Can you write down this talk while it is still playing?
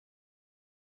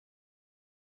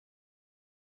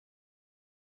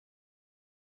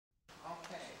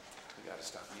to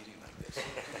stop meeting like this.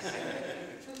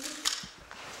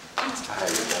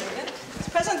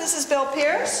 Mr. President, this is Bill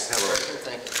Pierce. Hello.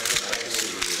 Thank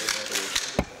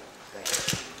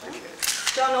you.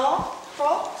 John Knoll.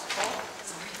 Paul.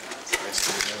 Nice to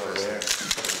meet you there.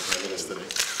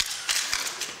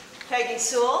 Peggy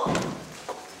Sewell.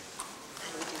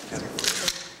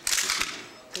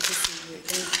 Good to see you.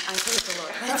 I thank the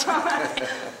Lord. That's right.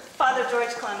 Father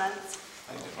George Clemens.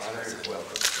 Father,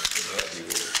 welcome. Good to have you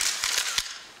here.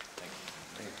 Thank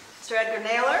you. Mr. Edgar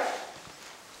Naylor.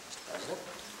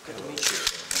 Good to meet you.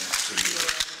 Nice to see you.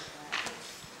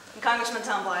 And Congressman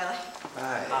Tom Bliley.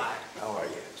 Hi. Hi. How are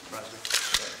you? Nice to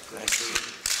see you.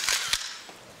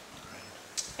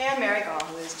 And Mary Gall,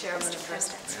 who is chairman of the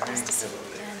President, it's Mary, nice to see you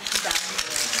hello there. again.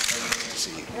 Good to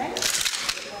see you. Okay.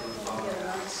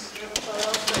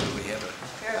 We have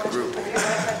a group.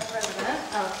 President.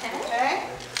 Okay. Okay.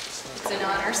 It's an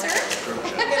honor, sir.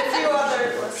 Get a few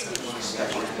other.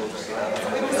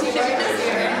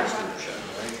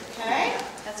 Okay.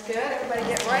 That's good. Everybody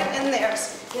get right in there.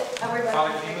 Get everybody.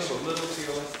 Holly, can you move a little to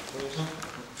your left, please?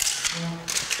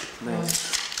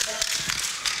 Nice.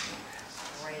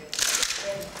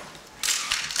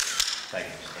 Thank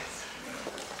you.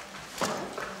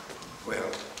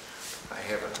 Well, I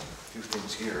have a few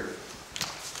things here.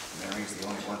 Mary's the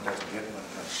only one that doesn't get one.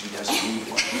 She doesn't need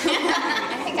one.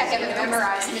 I think I have it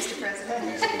memorized, Mr.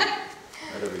 President.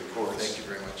 Another report. Thank you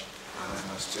very much. And I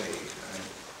must say,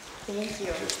 Thank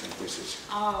you. I just think this is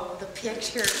Oh, the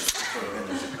pictures. a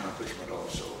tremendous accomplishment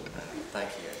also.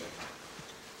 Thank you.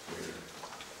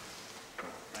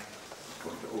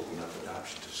 We're going to open up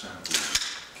adoption to some who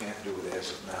can't do it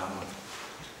as of now.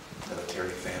 Military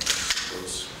families,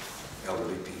 those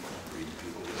elderly people, reading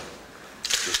people with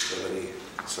disability,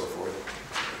 and so forth.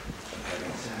 And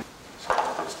having, so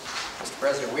Mr.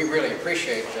 President, we really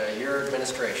appreciate your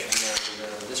administration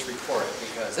and this report,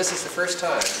 because this is the first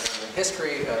time in the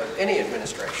history of any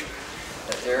administration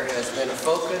that there has been a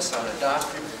focus on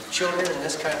adopting children in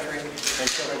this country and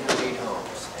children who need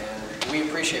homes. And we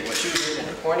appreciate what you did in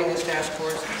appointing this task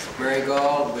force. Mary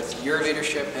Gall, with your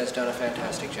leadership, has done a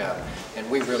fantastic job. And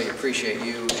we really appreciate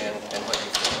you and what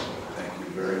you've done. thank you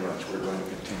very much. We're going to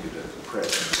continue to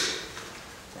press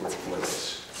and work for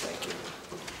this. Thank you.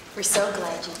 We're so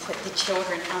glad you put the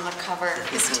children on the cover.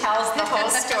 This tells the whole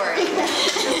story.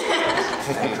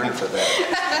 Thank you for that.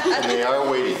 And they are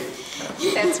waiting.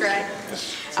 That's right.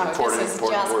 It's Oh, important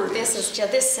word. This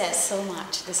says so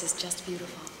much. This is just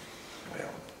beautiful.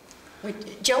 Well,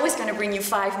 Joe was going to bring you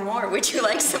 5 more. Would you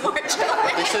like some more,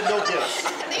 Joe? They said no gifts.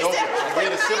 No gifts. We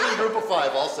had a sibling group of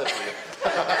 5 all set for you.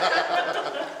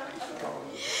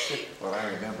 well, I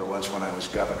remember once when I was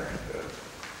governor,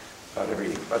 about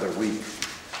every other week,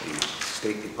 the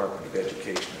State Department of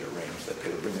Education had arranged that they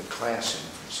would bring a class in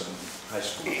from some high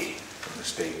school in the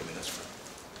state. I mean, it's for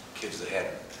kids that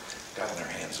hadn't gotten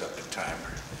their hands up in time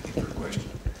or anything for a question.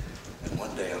 And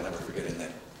one day, I'll never forget, in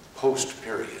that post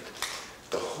period,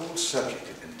 the whole subject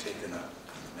had been taken up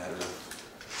in the matter of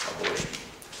abortion.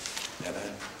 And a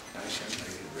nice young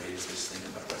lady raised this thing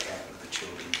about what happened to the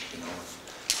children, you know,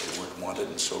 if they weren't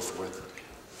wanted and so forth.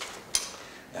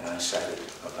 And I cited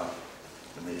about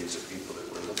the millions of people that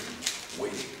were looking,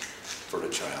 waiting for a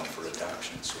child for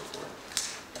adoption and so forth.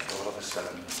 And all of a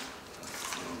sudden,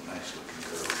 a nice-looking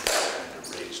girl kind of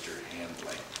raised her hand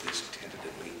like this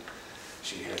tentatively.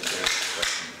 She had to ask a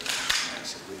question, and I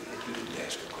said, "Wait, you didn't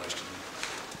ask a question."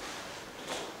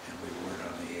 And we weren't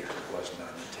on the air. It wasn't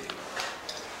on the tape.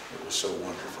 It was so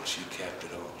wonderful. She capped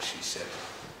it all. She said,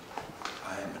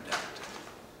 "I am adopted."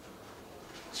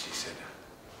 She said,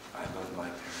 "I love my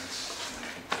parents, and I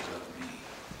think they love me."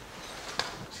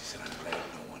 She said, "I'm glad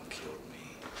no one killed me."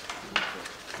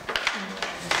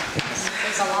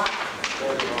 There's a lot.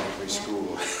 Every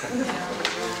school.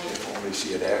 If only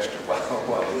she had asked her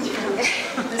while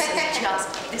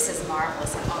This is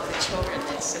marvelous. And all the children,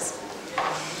 it's just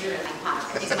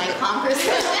He's my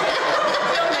congressman.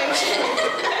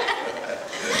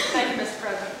 Thank you, Mr.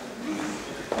 President.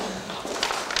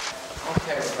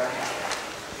 Okay, Rebecca.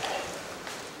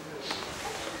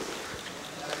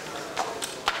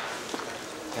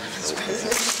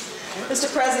 Mr.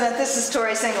 President, this is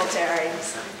Tori Singletary,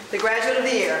 the graduate of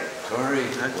the year. Tori,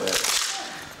 well,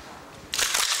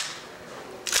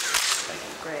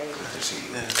 Great. good to see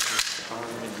you.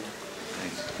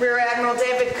 Thanks. Rear Admiral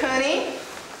David Cooney.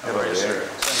 Hello there.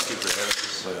 Thank you for having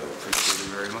us. Well, Appreciate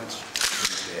it very much.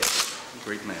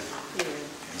 Great man.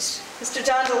 Mr.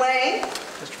 John DeLane.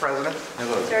 Mr. President.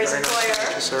 Hello. Terry's Very nice to employer.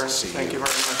 meet you, sir. See Thank you. you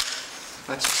very much.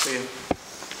 Nice to see you.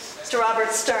 Mr.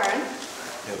 Robert Stern.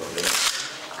 Hello there.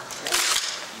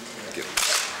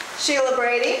 Sheila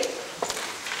Brady.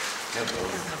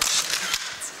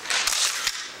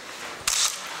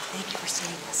 Thank you for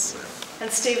seeing us. And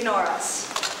Steve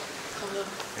Norris. Hello.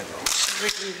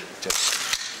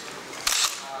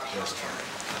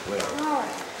 Well, All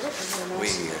right. we,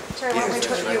 Terry, why don't we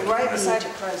put you right beside the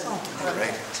president?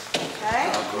 right,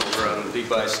 Okay? I'll go over and be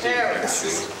by Steve. There we go.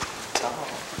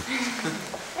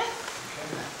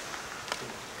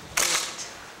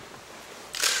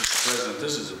 Mr. President,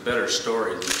 this is a better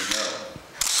story than you know,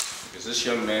 because this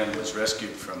young man was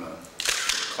rescued from a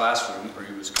classroom where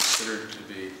he was considered to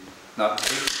be not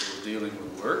capable of dealing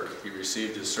with work. He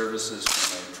received his services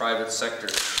from a private sector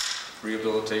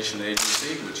rehabilitation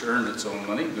agency, which earned its own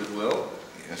money, Goodwill.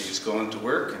 Yes. He's going to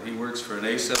work, and he works for an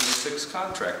A76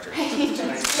 contractor,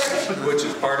 which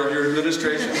is part of your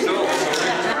administration's goal.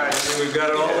 So we've got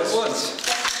it all at once.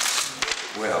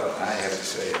 well, I have to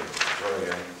say,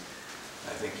 Troy,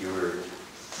 I think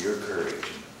your courage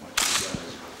and what you've done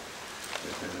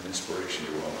has been an inspiration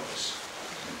to all of us.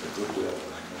 And the Goodwill,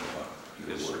 I know about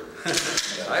your work.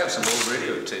 I have some old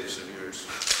radio tapes of yours.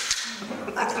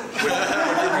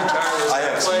 I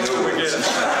have some new ones.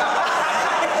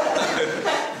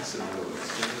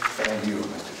 Thank you,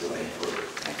 Mr. Delaney, for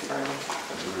Thank you very much.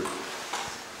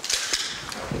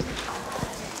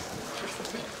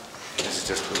 This is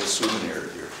just a little souvenir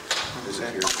of your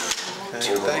visit here. Thank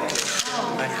you.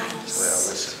 Well,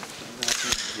 listen, thank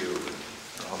you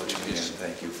for all that you do, and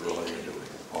thank you for all you're doing,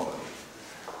 all of you.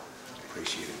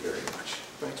 Appreciate it very much.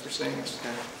 Thanks for seeing us.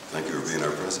 Thank you for being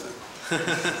our president.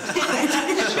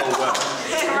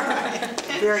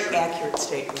 Very accurate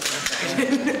statement.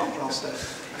 Well said.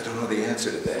 I don't know the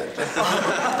answer to that.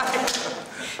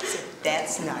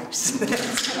 That's nice.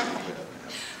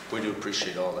 We do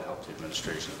appreciate all the help the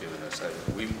administration has given us.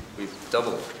 We've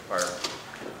doubled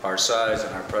our size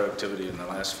and our productivity in the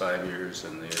last 5 years,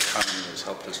 and the economy has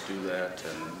helped us do that.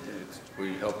 And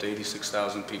we helped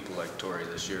 86,000 people like Tori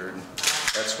this year, and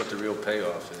that's what the real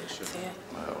payoff is. Yeah.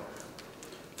 Wow.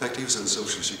 In fact, he was in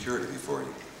Social Security before he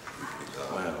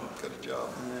Wow. got a job.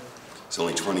 He's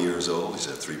only 20 years old. He's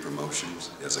had 3 promotions.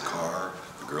 He has a car,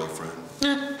 a girlfriend.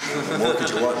 What more could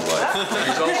you want in life?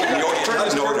 He's also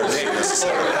got No order name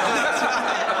necessarily.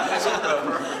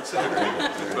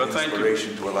 Well, thank you.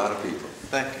 Inspiration to a lot of people.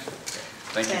 Thank you.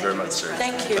 Thank you very much, sir.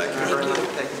 Thank you. Thank you very much.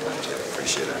 Thank you very much.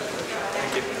 Appreciate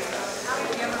it.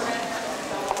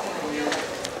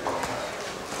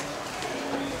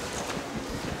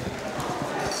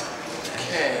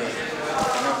 Okay,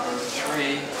 number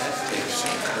 3. That takes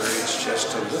some courage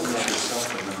just to look at yourself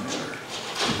in the mirror.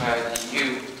 You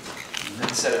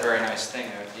said a very nice thing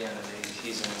at the end of the,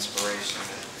 he's an inspiration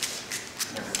to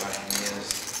everybody, and he is.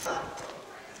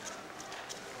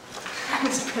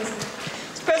 Mr. President.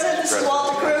 Mr. President, this is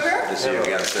Walter Kruger. Good to see you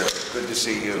again, sir. Good to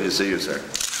see you. Good to see you, sir.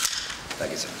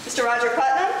 Thank you, sir. Mr. Roger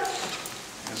Putnam.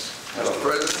 Hello,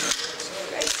 President.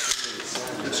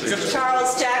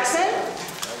 Charles Jackson.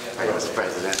 Hi, Mr.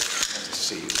 President. Good to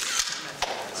see you.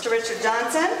 Mr. Richard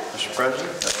Johnson. Mr. President.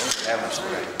 Hello. Mr.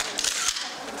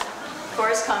 Of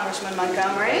course, Congressman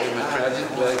Montgomery.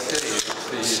 President, glad to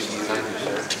see you.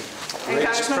 And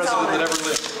Congressman Coleman.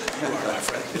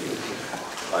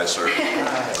 Hi, sir.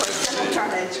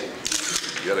 Turnage.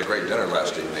 You had a great dinner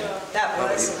last evening. That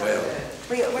was. Well,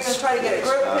 We're going to try to get a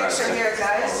group picture here,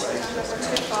 guys. Don't go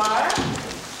too far.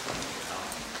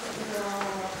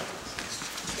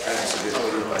 that's a good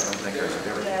group. I don't think I've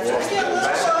ever. Let's get a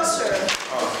little closer.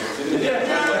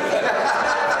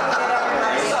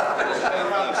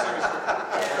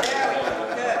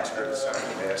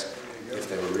 Somebody asked if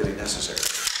they were really necessary.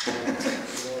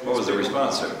 What was the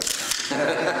response, sir?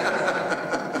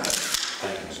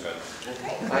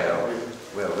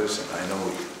 Well, listen, I know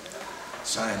we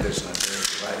signed this, and I'm very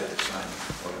delighted to sign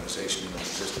an organization in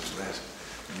existence last.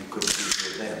 And you couldn't be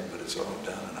here then, but it's all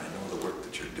done, and I know the work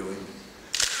that you're doing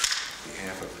on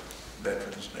behalf of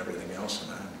veterans and everything else,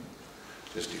 and I'm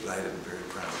just delighted and very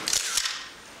proud of you.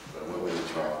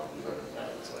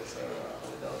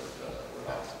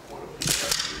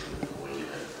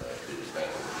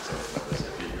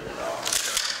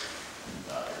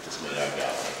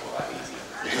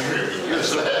 You're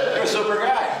a super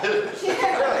guy.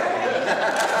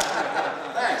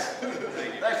 Thanks.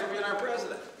 Thanks for being our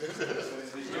president.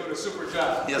 He's doing a super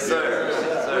job. Yes,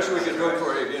 sir. Wish we could vote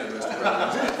for you again, Mr.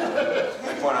 President.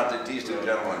 I point out that these two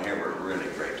gentlemen here were really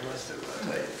great to us, too,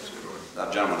 I'll tell you.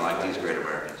 A gentleman like these great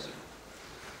Americans.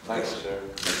 Thanks, sir.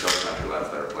 Makes our country a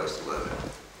lot better place to live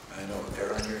in. I know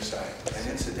they're on your side. And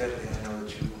incidentally, I know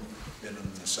that you've been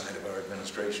on the side of our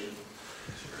administration.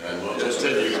 And we'll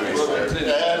continue. We'll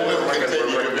continue. We're working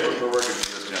for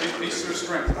this gentleman. Peace through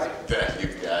strength, right? You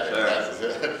got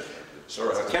it.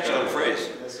 Sort of a catch-all phrase.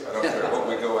 I don't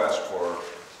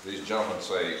to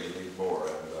say you need more,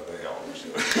 and they help.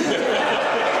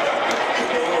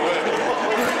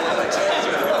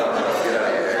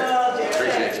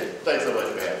 Appreciate you. Thanks so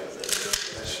much, man.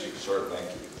 Sir, thank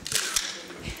you.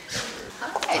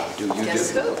 Hi,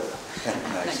 guess who?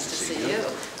 Nice Nice to see you.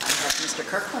 I have Mr.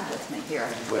 Kirkland with me here.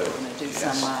 Well, We're going to do yes.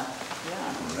 some,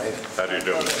 yeah. Right. How do you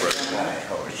do, Mr. President?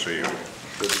 How Good to see you.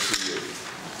 Good to see you.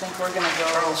 I think we're going to go.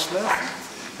 Earl Smith.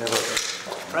 Hello.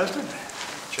 President.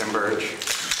 Jim Birch.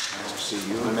 Nice to see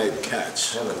you. I made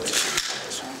cats. Hello.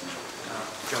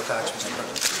 Joe Cox, Mr.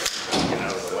 President. You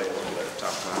know, the way we're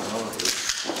top on Mr.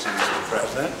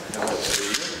 President. Hello to see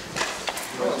you.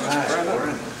 Hi,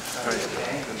 Warren. How are you?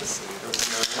 Good to see you.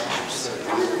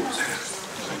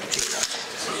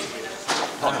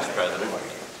 Mr. President.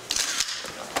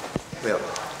 Well,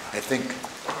 I think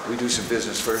we do some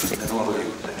business first, and then all of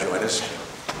you join us.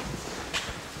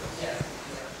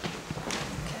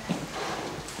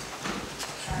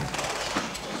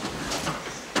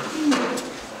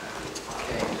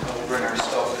 Okay, we'll bring our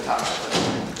stove to the top.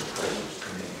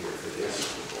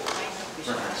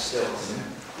 Bring our stove.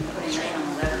 Putting your name on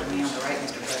the left and me on the right,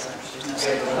 Mr. President. There's no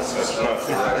segregation. That's not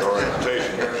the right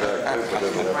orientation, exactly, but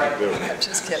it doesn't have to do it.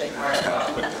 Just kidding.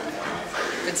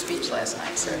 Good speech last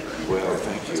night, sir. Well,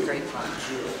 thank It was you. great fun.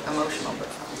 Emotional, but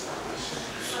fun.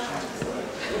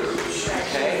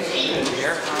 Okay,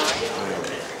 here.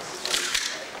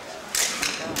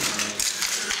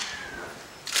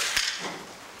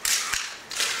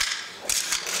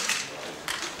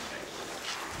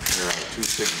 There are two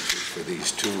signatures for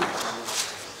these two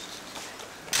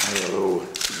ILO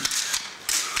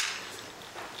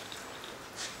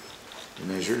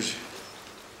measures.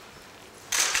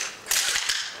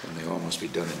 And they all must be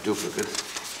done in duplicate.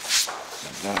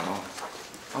 And now,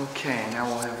 Okay, now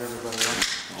we'll have everybody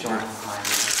join behind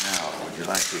me. now, would you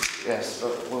like to? Yes,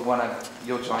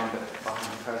 you'll join behind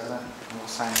the president, and we'll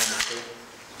sign the two.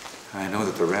 I know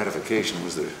that the ratification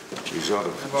was the result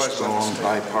of strong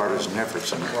bipartisan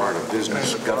efforts on the part of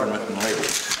business, government, and labor.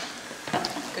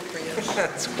 Good for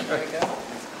you. There you go.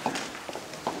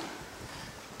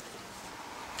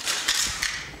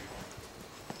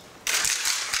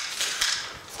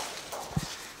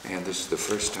 And this is the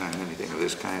first time anything of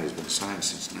this kind has been signed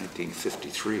since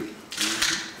 1953.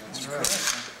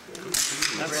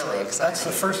 Really exciting. That's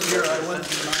the first year I went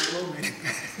to an ILO meeting.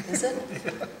 Is it?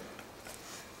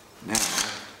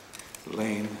 Now,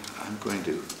 Lane, I'm going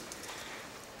to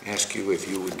ask you if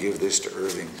you would give this to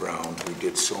Irving Brown, who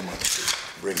did so much to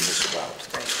bring this about.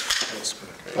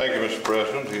 Thank you, Mr.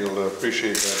 President. He'll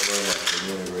appreciate that very much.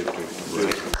 It's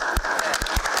really great to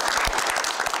do.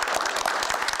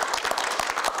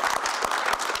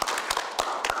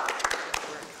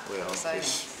 Well, Exciting.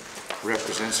 this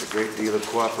represents a great deal of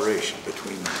cooperation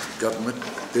between government,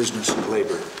 business, and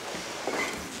labor.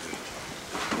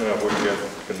 Yeah, we can get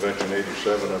Convention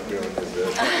 87 up here and do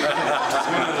that.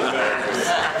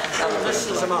 This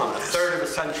is about a third of a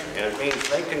century, and it means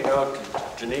they can go to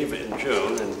Geneva in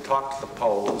June and talk to the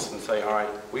Poles and say, all right,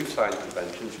 we've signed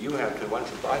conventions, you have to, once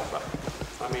you buy from.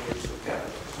 I mean, it's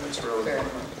really Very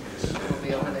fun. good. We'll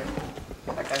be over there.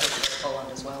 In fact, I hope to go to Poland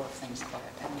as well if things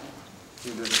quiet down.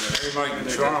 Everybody can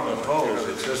charm the Poles,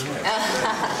 it's this way.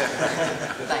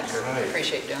 Thanks.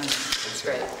 Appreciate doing it. It's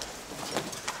great.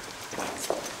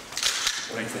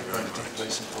 When is that going to take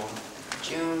place in Poland?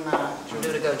 June, I'm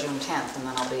due to go June 10th, and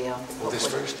then I'll be, this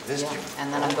hopefully- first? This yeah. June?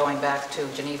 And then I'm going back to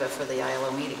Geneva for the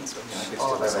ILO meetings, I which could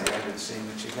all still of us have will a be. hand in seeing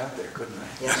that you got there, couldn't I?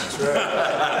 Yes. That's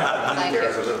right. Thank I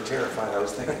was a you. little terrified. I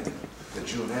was thinking the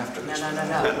June after No, this. no, no,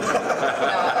 no.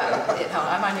 No,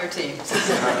 I'm on your team.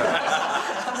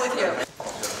 I'm with you.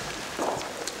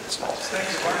 Thank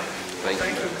you, Mark. Thank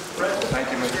you. Thank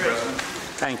you, Mr. President.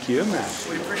 Thank you, man.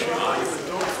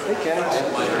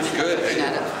 Good.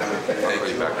 Janet. Take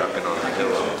you back up and on the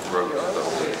hill road.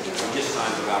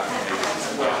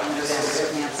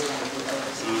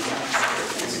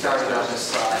 We started on this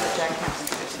side,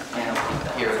 and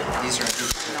here, these are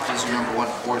number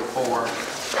 144,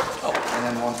 and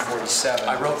then 147.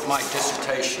 I wrote my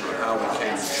dissertation on how we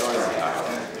came to join the ILO.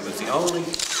 It was the only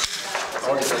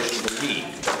organization in the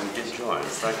league that we did join.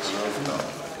 Franklin Roosevelt.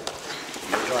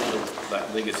 We joined the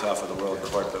League itself of the World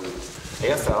Court, but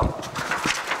AFL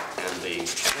and the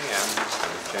NAM and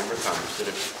the Chamber of Commerce did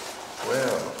it.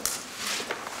 Well,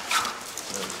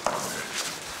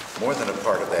 more than a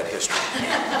part of that history.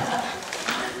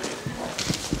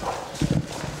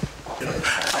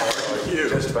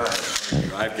 Just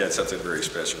fine. I've got something very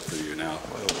special for you now.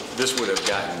 This would have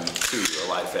gotten to you a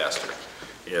lot faster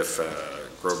if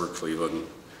Grover Cleveland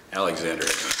Alexander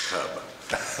had been a Cub.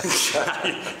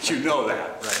 You know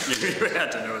that, right? You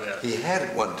had to know that. He had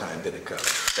at one time been a Cub.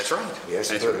 That's right. Yes,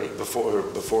 That's right. before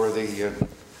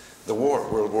the war,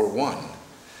 World War I.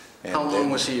 And How long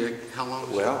was he?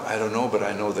 Well, I don't know, but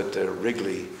I know that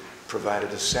Wrigley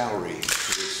provided a salary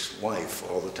to his wife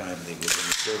all the time that he was in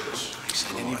the service. Nice.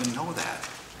 I didn't even know that.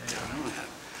 I didn't know that.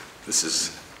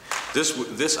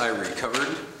 This I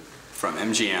recovered from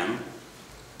MGM.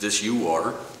 This you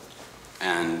wore,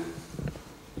 and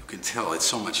you can tell it's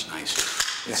so much nicer.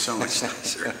 It's so much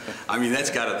nicer. I mean, that's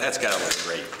gotta look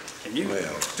great. Can you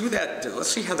do that? Let's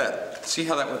see how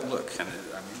that would look. And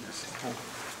I mean,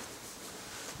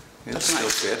 It still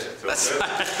fit.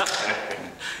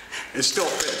 It still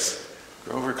fits.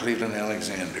 Grover Cleveland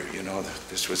Alexander, you know,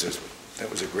 that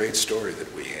was a great story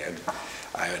that we had.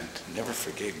 I never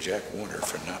forgave Jack Warner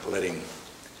for not letting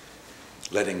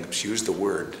us use the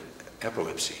word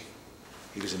epilepsy.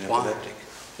 He was an epileptic.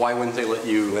 Why wouldn't they let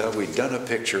you? Well, we'd done a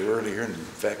picture earlier, and in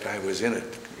fact, I was in it,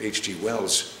 H.G.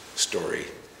 Wells' story,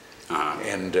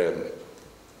 and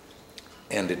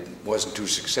it wasn't too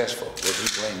successful. Well, he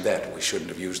blamed that. We shouldn't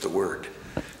have used the word.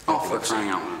 Oh, for crying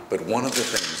out loud. But one of the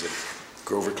things that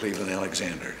Grover Cleveland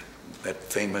Alexander, that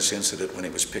famous incident when he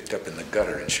was picked up in the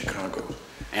gutter in Chicago.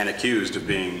 And accused of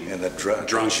being and the drunk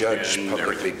judge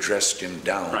publicly dressed him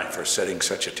down for setting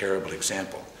such a terrible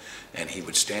example. And he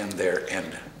would stand there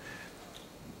and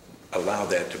allow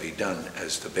that to be done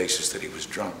as the basis that he was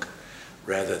drunk,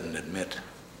 rather than admit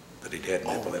that he'd had an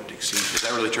epileptic seizure. Is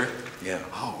that really true? Yeah.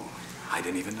 Oh, I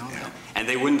didn't even know that. And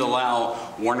they wouldn't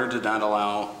allow, Warner did not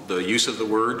allow the use of the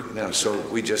word? No, so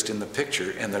we just in the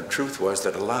picture, and the truth was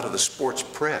that a lot of the sports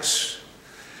press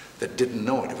that didn't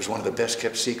know it, it was one of the best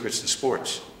kept secrets in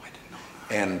sports. I didn't know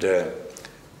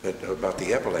that. And about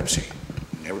the epilepsy.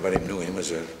 Everybody knew him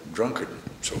as a drunkard and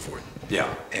so forth.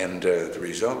 Yeah. And the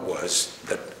result was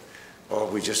that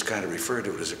we just kind of referred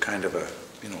to it as a kind of a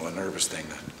nervous thing,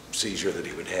 a seizure that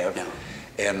he would have. Yeah.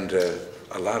 And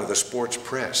a lot of the sports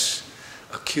press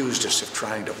accused us of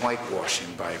trying to whitewash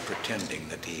him by pretending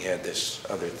that he had this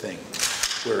other thing,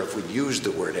 where if we'd used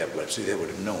the word epilepsy, they would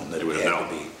have known that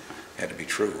it had to be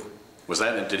true. Was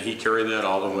that, did he carry that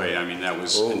all the way? I mean, that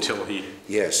was until he...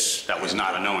 Yes. That was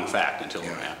not a known fact until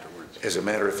afterwards. As a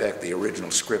matter of fact, the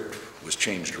original script was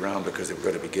changed around because they were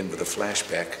going to begin with a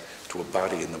flashback to a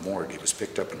body in the morgue. He was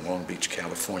picked up in Long Beach,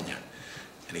 California,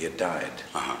 and he had died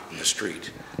in the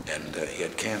street. And he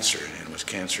had cancer, and it was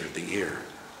cancer of the ear.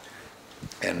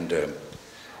 And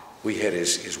we had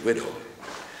his widow.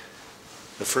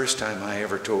 The first time I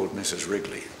ever told Mrs.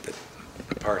 Wrigley that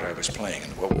the part I was playing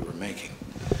and what we were making,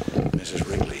 Mrs.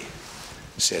 Wrigley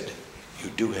said,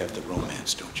 "You do have the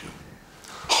romance, don't you?"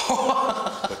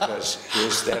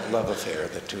 Because that love affair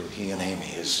that he and Amy,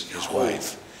 his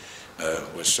wife,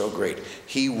 was so great.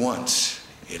 He once,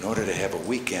 in order to have a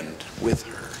weekend with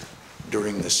her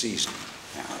during the season,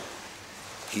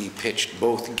 he pitched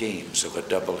both games of a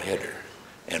doubleheader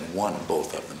and won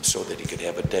both of them so that he could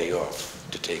have a day off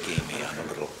to take Amy on a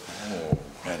little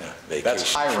kind of vacation.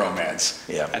 That's high romance.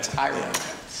 Yeah. That's high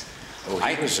romance. Oh,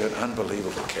 he was an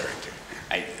unbelievable character.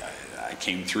 I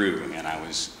came through, and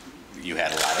you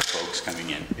had a lot of folks coming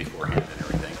in beforehand and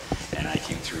everything, and I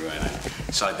came through and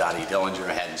I saw Dottie Dillinger.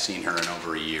 I hadn't seen her in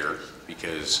over a year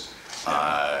because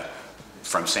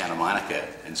from Santa Monica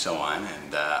and so on,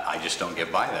 and I just don't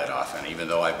get by that often, even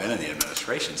though I've been in the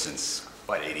administration since,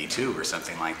 82 or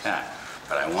something like that.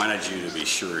 But I wanted you to be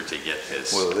sure to get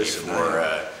this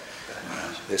before,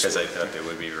 because I thought it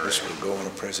would be very... This will go in a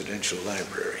presidential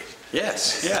library.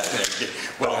 Yes, yes.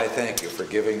 Well, I thank you for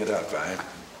giving it up.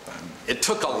 It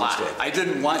took a lot. I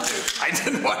didn't want to.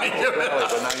 give it up.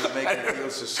 But now you make me feel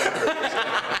so sorry.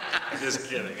 I'm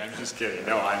just kidding.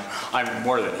 No, I'm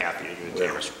more than happy to give it to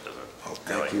you.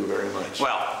 Thank you very much.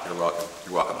 Well, you're welcome.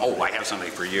 You're welcome. Oh, I have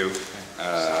something for you.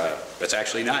 That's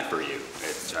actually not for you.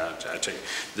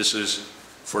 This is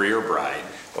for your bride.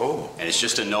 Oh. And it's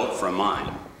just a note from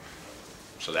mine.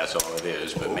 So that's all it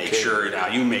is. But make sure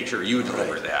you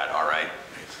deliver that, all right?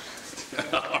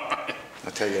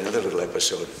 I'll tell you another little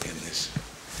episode in this.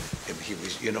 He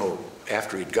was,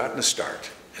 after he'd gotten a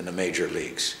start in the major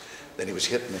leagues, then he was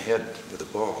hit in the head with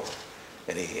a ball,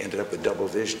 and he ended up with double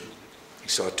vision. He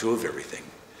saw two of everything.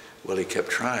 Well, he kept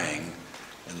trying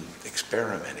and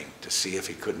experimenting to see if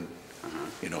he couldn't,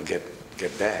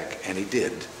 get back, and he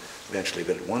did eventually.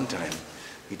 But at one time,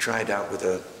 he tried out with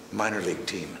a minor league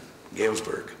team,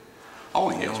 Galesburg. Oh,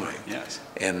 in Galesburg, yes.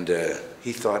 And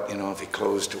he thought, if he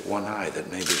closed one eye,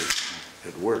 that maybe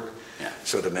it'd work. Yeah.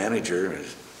 So the manager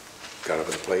got up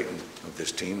at the plate of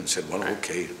this team and said, well,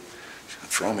 okay,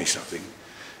 throw me something.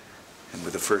 And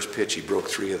with the first pitch, he broke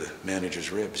 3 of the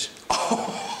manager's ribs.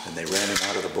 And they ran him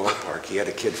out of the ballpark. He had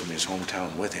a kid from his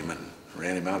hometown with him and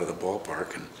ran him out of the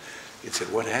ballpark. And he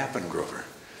said, "What happened, Grover?"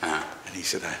 And he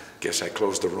said, "I guess I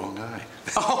closed the wrong eye."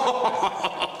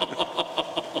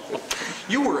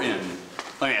 You were in,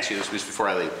 let me ask you this before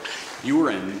I leave. You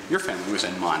were in, your family was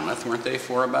in Monmouth, weren't they,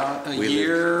 for about a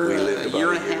year? We lived about a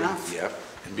year and a half? Yep,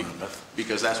 in Monmouth.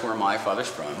 Because that's where my father's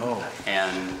from. Oh.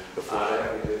 And Before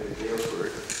that, we lived in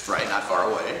Galesburg. right, not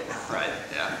far away. Right,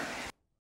 yeah.